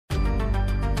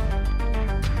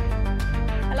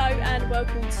and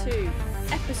welcome to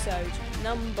episode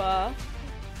number,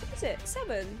 what is it?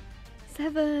 7?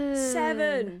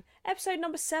 7. Episode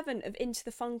number 7 of Into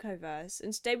the Funkoverse.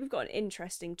 And today we've got an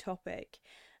interesting topic.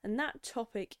 And that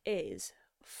topic is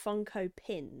Funko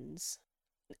Pins.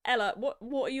 Ella, what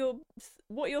are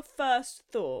your first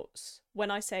thoughts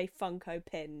when I say Funko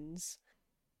Pins?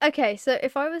 Okay, so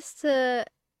if I was to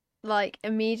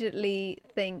immediately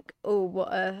think, oh,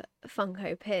 what are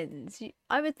Funko Pins?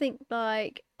 I would think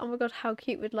oh my god, how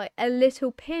cute would a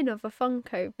little pin of a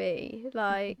Funko be?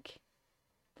 Like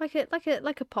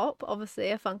a pop, obviously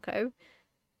a Funko,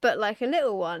 but a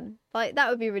little one. That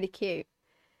would be really cute.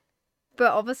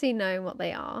 But obviously knowing what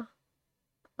they are,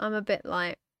 I'm a bit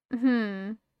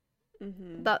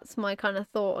that's my kind of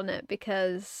thought on it,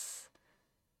 because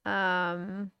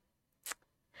they're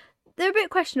a bit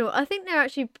questionable. I think they're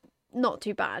actually not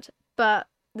too bad, but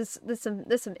there's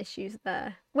some issues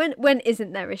there. When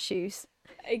isn't there issues?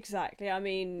 Exactly. I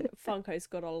mean, Funko's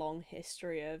got a long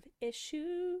history of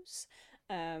issues.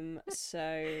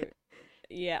 So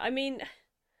yeah, I mean,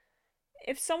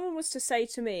 if someone was to say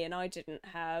to me and I didn't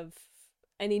have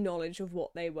any knowledge of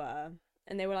what they were,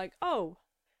 and they were like, "Oh,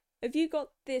 have you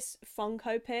got this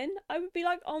Funko pin?" I would be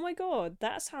like, "Oh my god,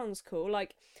 that sounds cool."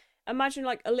 Imagine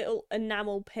a little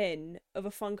enamel pin of a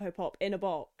Funko Pop in a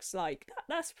box.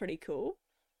 That's pretty cool.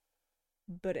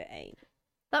 But it ain't.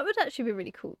 That would actually be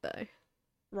really cool though.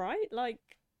 Right?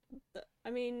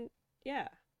 I mean, yeah.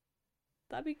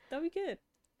 That'd be good.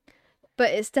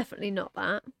 But it's definitely not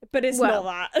that. But it's not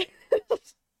that.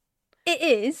 It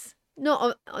is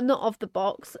not of the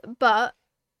box, but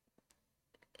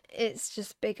it's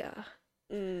just bigger.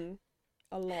 A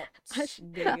lot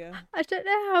bigger. I don't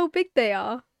know how big they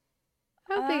are.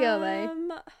 How big are they?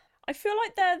 I feel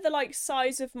like they're the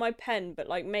size of my pen, but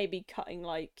maybe cutting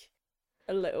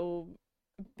a little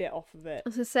bit off of it. I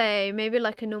was gonna say maybe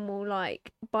a normal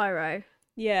biro.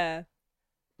 Yeah.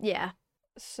 Yeah.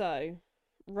 So,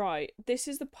 right, this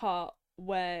is the part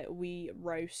where we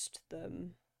roast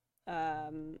them.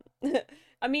 I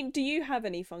mean, do you have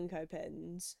any Funko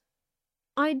pins?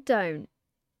 I don't.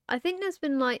 I think there's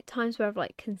been times where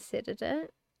I've considered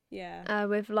it. Yeah.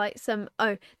 With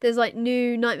there's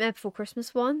new Nightmare Before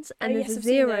Christmas ones, and there's yes, a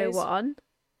Zero one,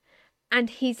 and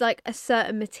he's a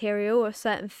certain material or a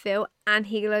certain feel, and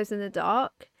he glows in the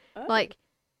dark. Oh.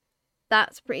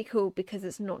 That's pretty cool because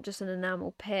it's not just an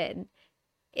enamel pin.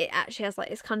 It actually has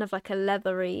it's kind of a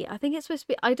leathery. I think it's supposed to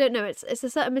be. I don't know. It's a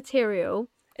certain material.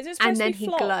 Is it supposed to be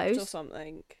flocked or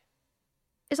something?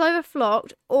 It's either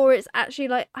flocked or it's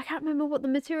actually I can't remember what the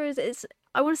material is. It's,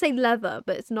 I want to say leather,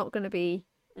 but it's not going to be.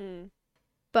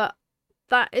 But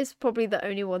that is probably the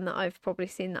only one that I've probably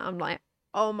seen that I'm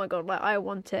oh my god, I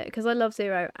want it, because I love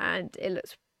Zero and it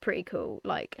looks pretty cool.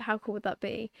 How cool would that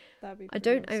be? That'd be I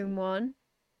don't awesome. own one.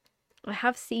 I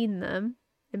have seen them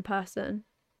in person.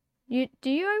 Do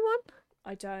you own one?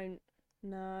 I don't.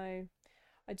 No,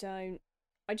 I don't.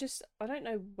 I don't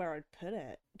know where I'd put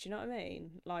it. Do you know what I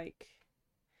mean?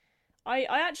 I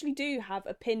actually do have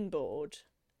a pin board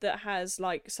that has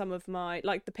some of my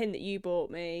the pin that you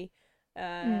bought me.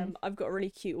 I've got a really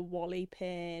cute Wally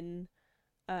pin.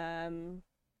 Have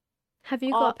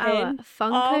you got our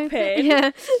Funko our pin?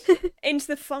 Yeah. Into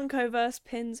the Funkoverse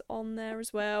pins on there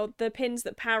as well. The pins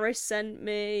that Paris sent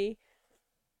me.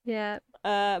 Yeah.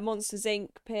 Monsters Inc.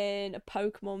 pin, a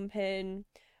Pokemon pin.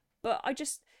 But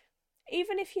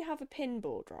even if you have a pin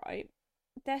board, right,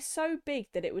 they're so big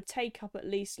that it would take up at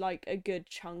least a good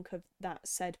chunk of that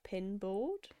said pin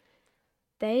board.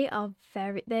 They are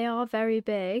very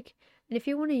big, and if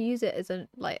you want to use it as a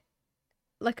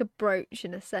a brooch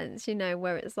in a sense,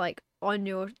 where it's on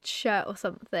your shirt or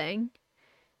something,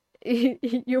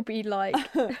 you'll be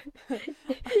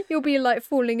you'll be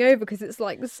falling over because it's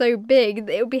so big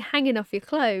that it'll be hanging off your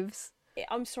clothes.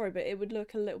 I'm sorry, but it would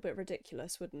look a little bit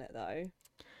ridiculous, wouldn't it, though?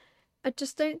 I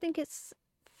just don't think it's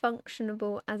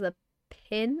functionable as a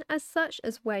pin as such,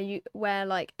 as where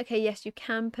okay, yes, you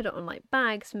can put it on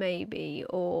bags maybe,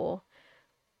 or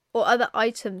other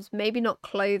items, maybe not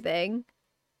clothing.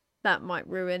 That might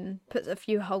puts a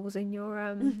few holes in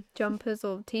your jumpers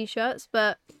or t-shirts,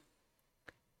 but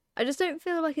I just don't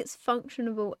feel like it's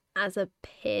functionable as a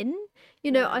pin.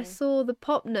 No. I saw the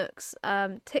Pop Nooks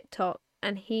TikTok,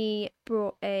 and he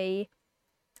brought a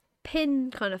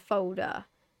pin kind of folder.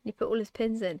 He put all his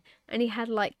pins in, and he had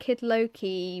Kid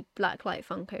Loki Blacklight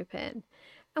Funko pin.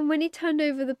 And when he turned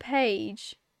over the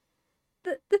page,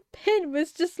 the pin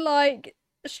was just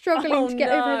struggling to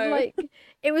get over.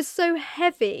 It was so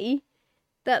heavy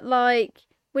that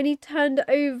when he turned it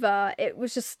over, it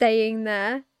was just staying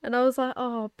there, and I was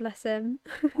oh, bless him.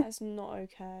 That's not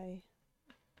okay.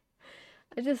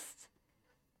 I just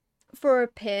for a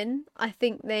pin, I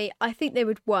think they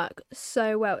would work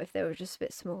so well if they were just a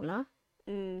bit smaller.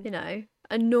 Mm, You know,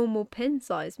 a normal pin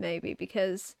size maybe,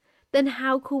 because then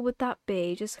how cool would that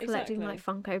be? Just collecting like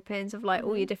exactly. Funko pins of like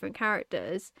all Hmm. your different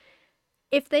characters.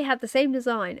 If they had the same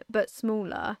design but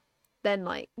smaller, then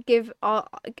like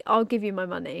I'll give you my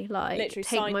money. Like Literally,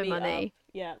 take sign my me up. money.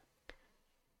 Yeah.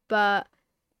 But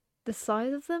the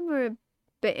size of them are a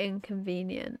bit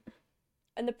inconvenient.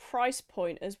 And the price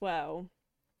point as well.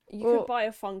 You could Or buy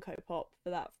a Funko Pop for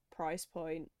that price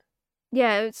point.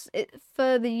 yeah,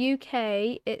 for the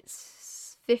UK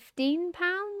it's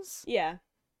 £15. Yeah,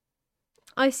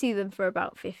 I see them for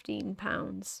about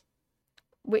 £15,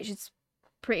 which is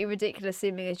pretty ridiculous,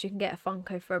 seeming as you can get a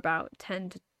Funko for about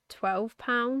 £10 to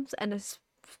 £12 and a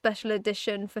special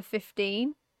edition for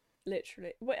 15.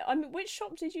 literally. Wait, I mean, which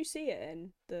shop did you see it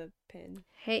in? The pin.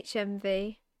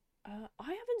 HMV. I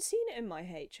haven't seen it in my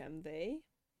HMV.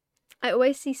 I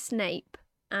always see Snape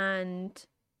and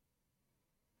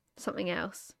something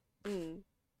else. Mm.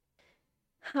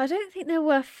 I don't think they're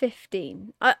worth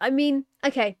 15. I mean,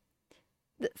 okay,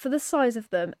 for the size of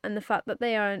them and the fact that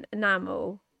they are an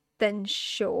enamel, then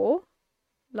sure.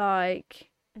 Like,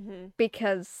 Hmm.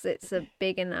 because it's a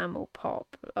big enamel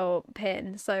pop or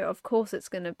pin, so of course it's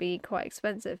going to be quite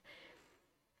expensive.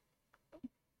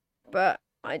 But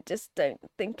I just don't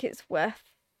think it's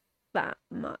worth that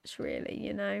much, really,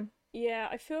 you know? Yeah,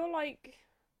 I feel like.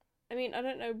 I mean, I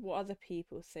don't know what other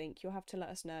people think. You'll have to let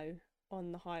us know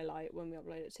on the highlight when we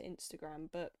upload it to Instagram,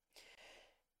 but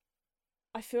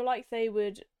I feel like they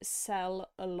would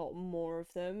sell a lot more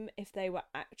of them if they were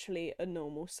actually a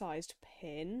normal sized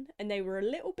pin and they were a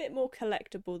little bit more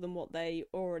collectible than what they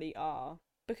already are.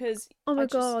 Because Oh I my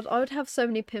just, god, I would have so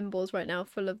many pinballs right now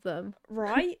full of them.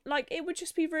 right? Like, it would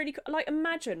just be really, like,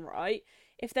 imagine, right?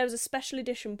 If there was a special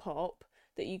edition pop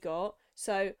that you got.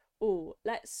 So, oh,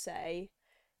 let's say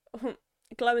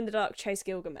glow in the dark Chase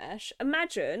Gilgamesh.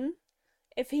 Imagine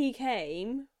if he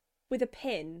came with a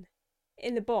pin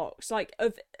in the box, like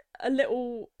of a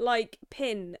little like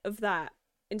pin of that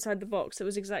inside the box that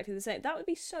was exactly the same. That would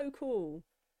be so cool.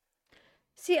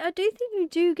 See, I do think you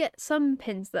do get some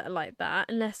pins that are like that,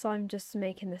 unless I'm just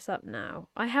making this up now.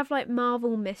 I have like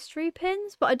Marvel mystery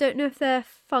pins, but I don't know if they're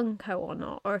Funko or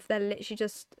not, or if they're literally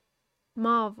just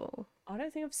Marvel. I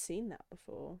don't think I've seen that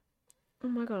before. Oh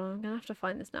my god, I'm gonna have to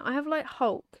find this now. I have like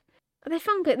Hulk. Are they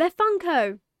Funko? They're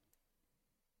Funko!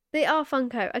 They are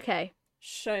Funko. Okay.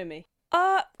 Show me.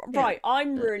 Yeah. Right.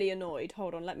 I'm really annoyed.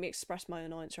 Hold on. Let me express my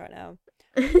annoyance right now.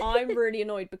 I'm really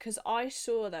annoyed because I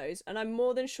saw those, and I'm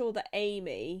more than sure that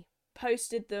Amy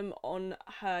posted them on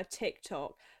her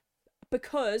TikTok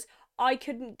because I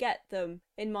couldn't get them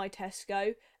in my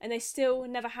Tesco and they still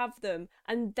never have them.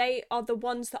 And they are the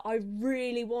ones that I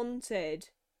really wanted.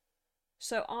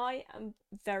 So I am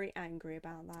very angry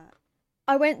about that.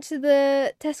 I went to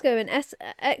the Tesco in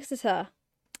Exeter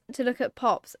to look at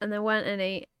pops, and there weren't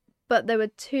any, but there were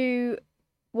two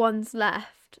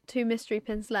mystery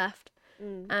pins left,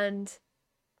 Mm. and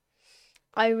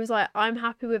I was like, I'm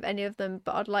happy with any of them,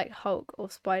 but I'd like Hulk or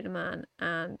Spider Man,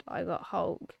 and I got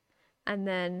Hulk, and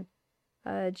then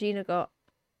Gina got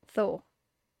Thor.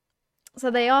 So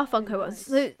they are Oh, Funko ones.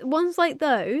 nice. So ones like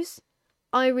those,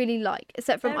 I really like.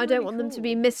 Except from They're I don't really want them to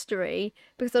be cool. mystery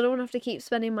because I don't want to have to keep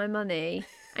spending my money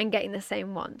and getting the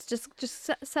same ones. Just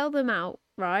sell them out,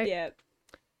 right? Yeah.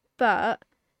 But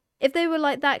if they were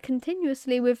like that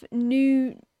continuously with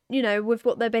new, with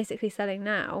what they're basically selling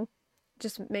now,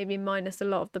 just maybe minus a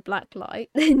lot of the black light,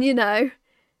 then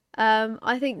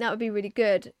I think that would be really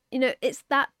good. It's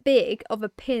that big of a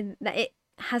pin that it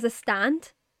has a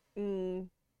stand. Mm.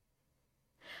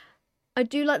 I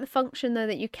do like the function though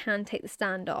that you can take the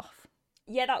stand off,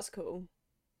 Yeah, that's cool.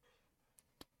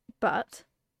 but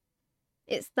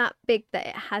it's that big that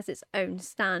it has its own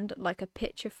stand like a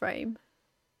picture frame.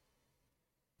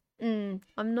 I'm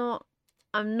not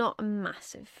a not a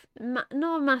massive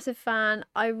fan.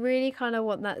 I really kind of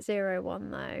want that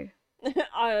 01 though.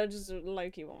 I just low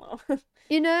key want that.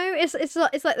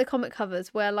 It's like the comic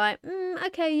covers where like,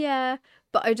 okay, yeah,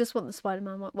 but I just want the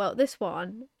Spider-Man one. Well, this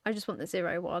one, I just want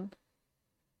the 01.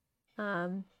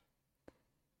 Um,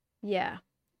 yeah,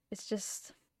 it's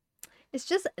just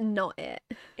not it.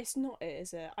 It's not it,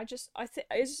 is it? I think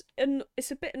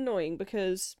it's a bit annoying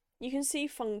because you can see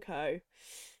Funko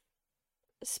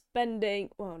spending,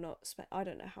 well, not spend, I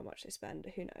don't know how much they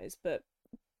spend, who knows, but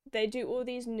they do all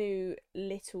these new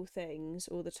little things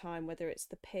all the time, whether it's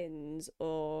the pins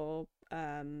or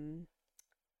the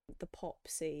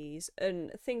popsies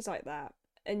and things like that.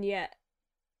 And yet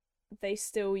they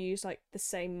still use like the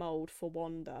same mold for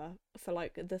Wanda for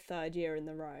like the third year in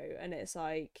the row, and it's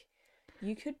like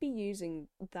you could be using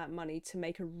that money to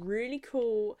make a really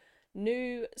cool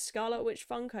new Scarlet Witch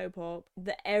Funko Pop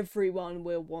that everyone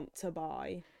will want to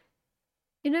buy.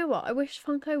 You know what? I wish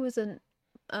Funko wasn't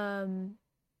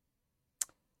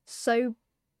so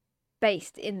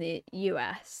based in the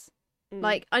US. Mm.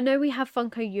 Like, I know we have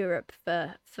Funko Europe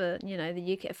for you know,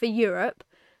 the UK for Europe,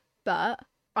 but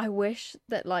I wish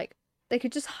that like they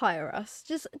could just hire us.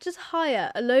 Just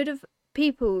hire a load of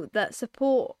people that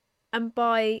support and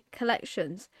buy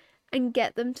collections and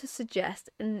get them to suggest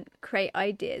and create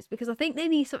ideas, because I think they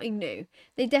need something new.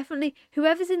 They definitely,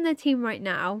 whoever's in their team right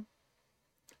now,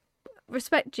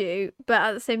 respect you, but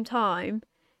at the same time,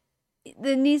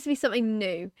 there needs to be something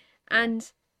new. Yeah. And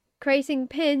creating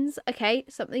pins, okay,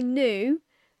 something new,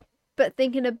 but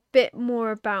thinking a bit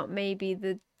more about maybe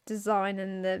the design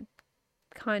and the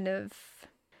kind of,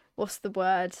 what's the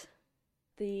word?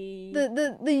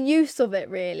 The The use of it,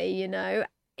 really, you know.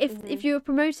 If you were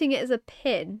promoting it as a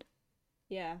pin,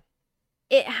 yeah.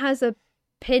 it has a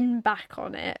pin back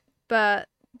on it, but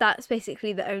that's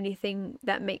basically the only thing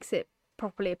that makes it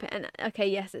properly a pin. And okay,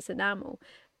 yes, it's enamel,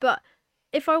 but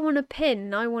if I want a pin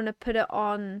and I want to put it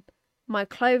on my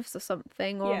clothes or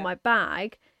something, or on Yeah. my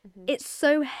bag, it's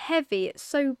so heavy, it's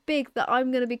so big that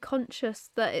I'm going to be conscious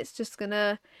that it's just going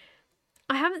to.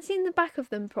 I haven't seen the back of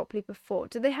them properly before.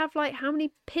 Do they have like, how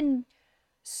many pin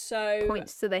So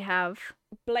points do they have?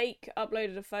 Blake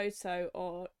uploaded a photo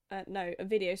or no, a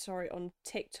video, sorry, on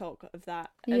TikTok of that,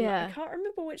 and I Yeah. can't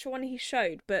remember which one he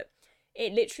showed, but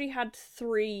it literally had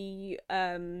three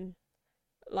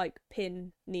like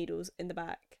pin needles in the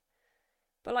back.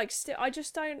 But like, still, I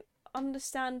just don't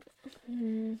understand.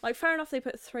 Like, fair enough, they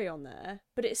put three on there,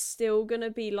 but it's still gonna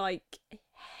be like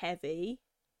heavy.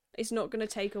 It's not gonna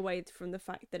take away from the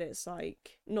fact that it's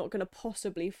like not gonna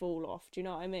possibly fall off. Do you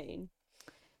know what I mean?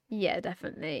 Yeah,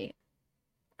 definitely.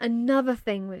 Another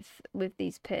thing with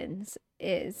these pins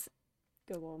is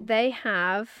Go on. they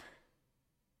have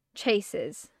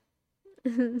chases.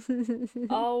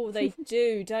 Oh, they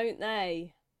do, don't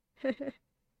they?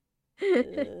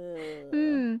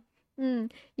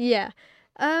 mm, yeah.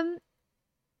 Um,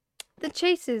 the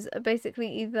chases are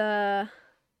basically either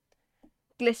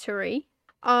glittery.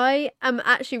 I am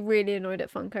actually really annoyed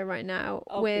at Funko right now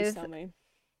Oh, please tell me.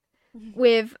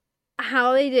 with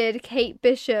how they did Kate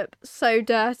Bishop so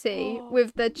dirty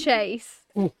with the chase.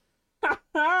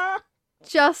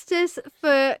 Justice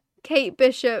for Kate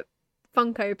Bishop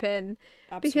Funko pin.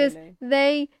 Because Absolutely.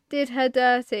 they did her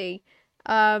dirty.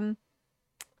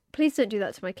 Please don't do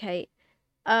that to my Kate.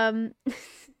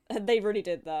 They really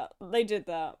did that. They did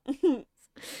that.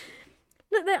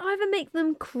 Look, they either make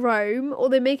them chrome, or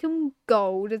they make them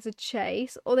gold as a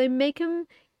chase, or they make them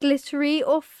glittery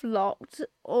or flocked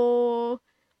or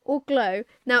glow.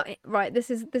 Now, right, this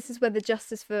is where the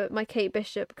justice for my Kate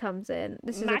Bishop comes in.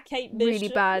 This is My a Kate really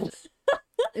Bishop. bad.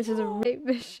 This is a Kate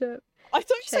Bishop. I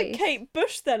thought you said chase. Kate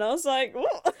Bush then. I was like,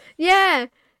 what? Yeah,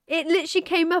 it literally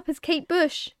came up as Kate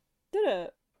Bush. Did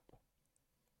it?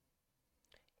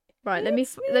 Right, let me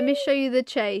show you the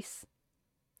chase,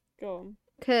 Go on.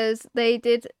 because they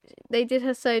did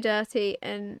her so dirty,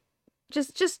 and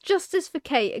just justice for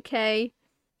Kate, okay?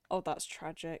 Oh, that's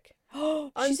tragic.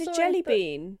 I'm She's a sorry, jelly but-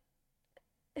 bean.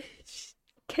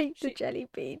 Kate the She- jelly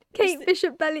bean. Is Kate the-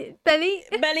 Bishop belly. Belly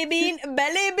bean.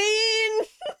 Belly bean.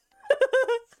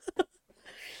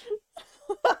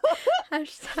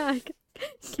 Hashtag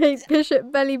Kate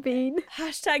Bishop belly bean.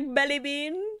 Hashtag belly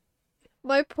bean.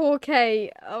 My poor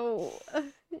Kate. Oh,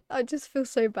 I just feel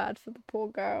so bad for the poor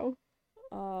girl.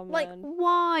 Oh, man. Like,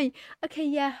 why? Okay,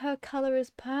 yeah, her colour is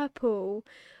purple,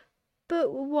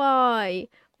 but why?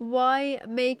 Why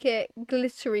make it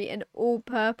glittery and all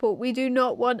purple? We do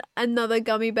not want another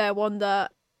Gummy Bear Wanda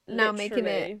now making it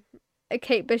Literally. a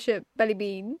Kate Bishop belly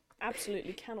bean.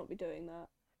 Absolutely cannot be doing that.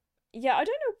 Yeah, I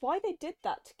don't know why they did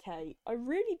that to Kate. I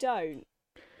really don't.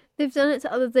 They've done it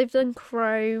to others. They've done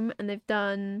Chrome, and they've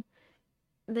just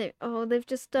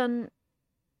done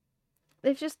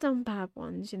bad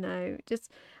ones, you know.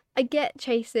 Just, I get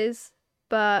chases,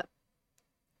 but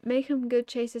make them good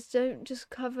chases. Don't just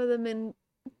cover them in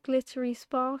glittery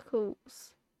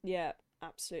sparkles. Yeah,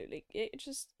 absolutely. It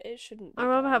shouldn't be I'd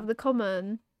rather done. have the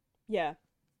common. Yeah.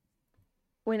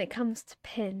 When it comes to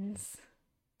pins,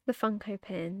 the Funko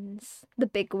pins, the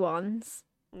big ones,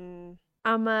 Mm.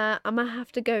 I'ma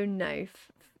have to go no.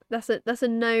 That's a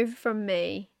no from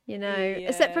me. You know,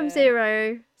 except from Yeah.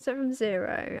 Zero. Except from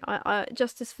Zero. I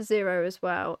justice for Zero as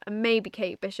well, and maybe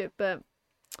Kate Bishop, but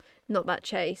not that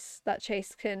chase. That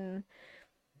chase can.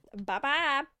 Bye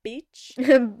bye, bitch.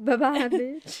 Bye bye,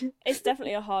 bitch. It's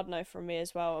definitely a hard no from me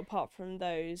as well, apart from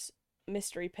those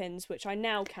mystery pins, which I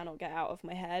now cannot get out of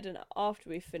my head. And after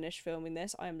we finish filming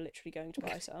this, I am literally going to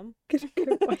buy some. Gonna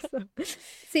go buy some.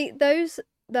 See, those,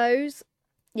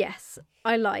 yes,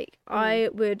 I like. I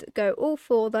would go all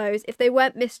for those if they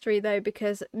weren't mystery though,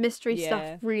 because mystery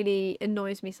stuff really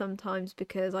annoys me sometimes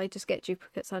because I just get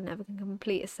duplicates. I never can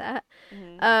complete a set.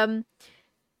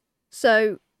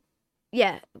 So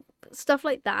yeah, stuff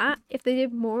like that. If they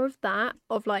did more of that,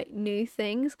 of like new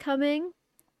things coming,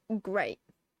 great.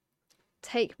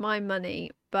 Take my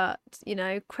money, but you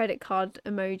know, credit card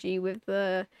emoji with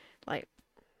the like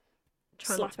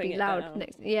try not to be loud down.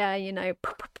 next. Yeah, you know.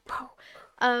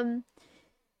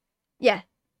 Yeah,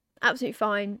 absolutely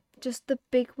fine. Just the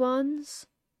big ones.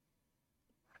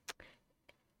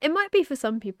 It might be for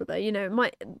some people though, you know, it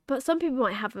might, but some people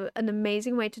might have an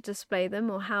amazing way to display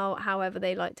them or however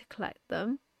they like to collect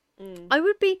them. I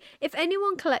would be, if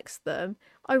anyone collects them,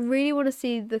 I really want to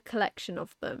see the collection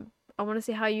of them. I want to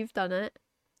see how you've done it.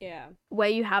 Yeah. Where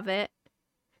you have it.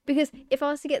 Because if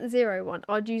I was to get the 0 one,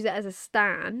 I'd use it as a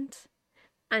stand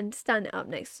and stand it up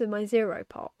next to my 0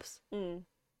 pops.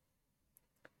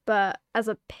 But as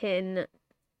a pin,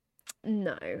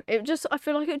 no. I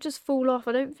feel like it would just fall off.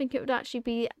 I don't think it would actually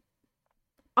be...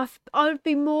 I would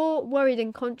be more worried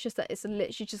and conscious that it's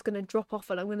literally just going to drop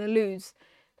off and I'm going to lose.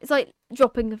 It's like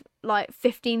dropping like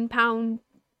 £15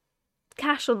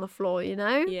 cash on the floor, you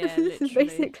know? Yeah, literally.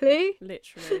 Basically.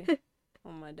 Literally.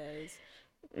 On my days.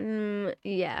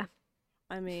 Yeah.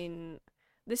 I mean,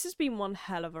 this has been one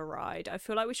hell of a ride. I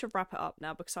feel like we should wrap it up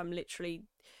now because I'm literally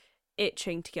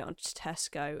itching to get onto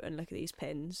Tesco and look at these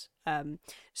pins.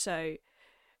 So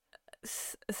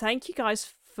thank you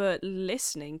guys for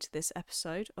listening to this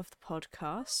episode of the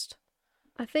podcast.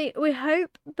 We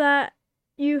hope that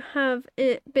you have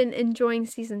been enjoying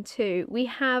season 2. We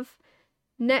have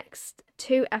next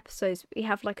 2 episodes. We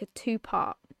have like a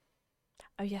 2-part.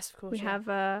 Oh yes, of course. We have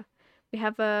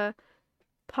a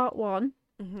part 1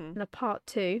 and a part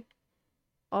 2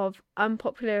 of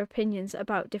unpopular opinions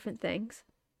about different things.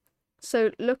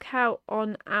 So look out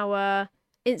on our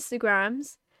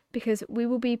Instagrams because we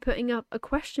will be putting up a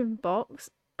question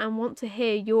box and want to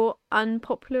hear your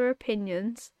unpopular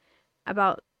opinions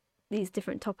about these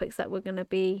different topics that we're going to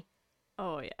be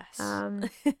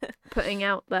putting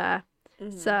out there.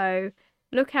 So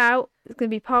look out. It's going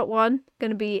to be part 1,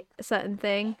 going to be a certain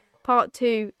thing. Part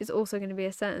 2 is also going to be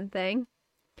a certain thing.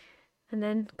 And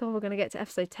then, God, we're going to get to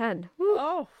episode 10. Woo.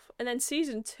 Oh, and then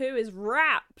season 2 is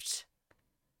wrapped.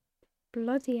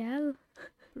 Bloody hell.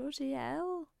 Bloody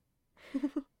hell.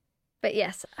 But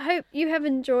yes, I hope you have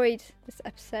enjoyed this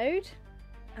episode.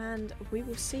 And we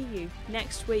will see you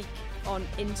next week on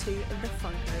Into the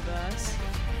Funkoverse.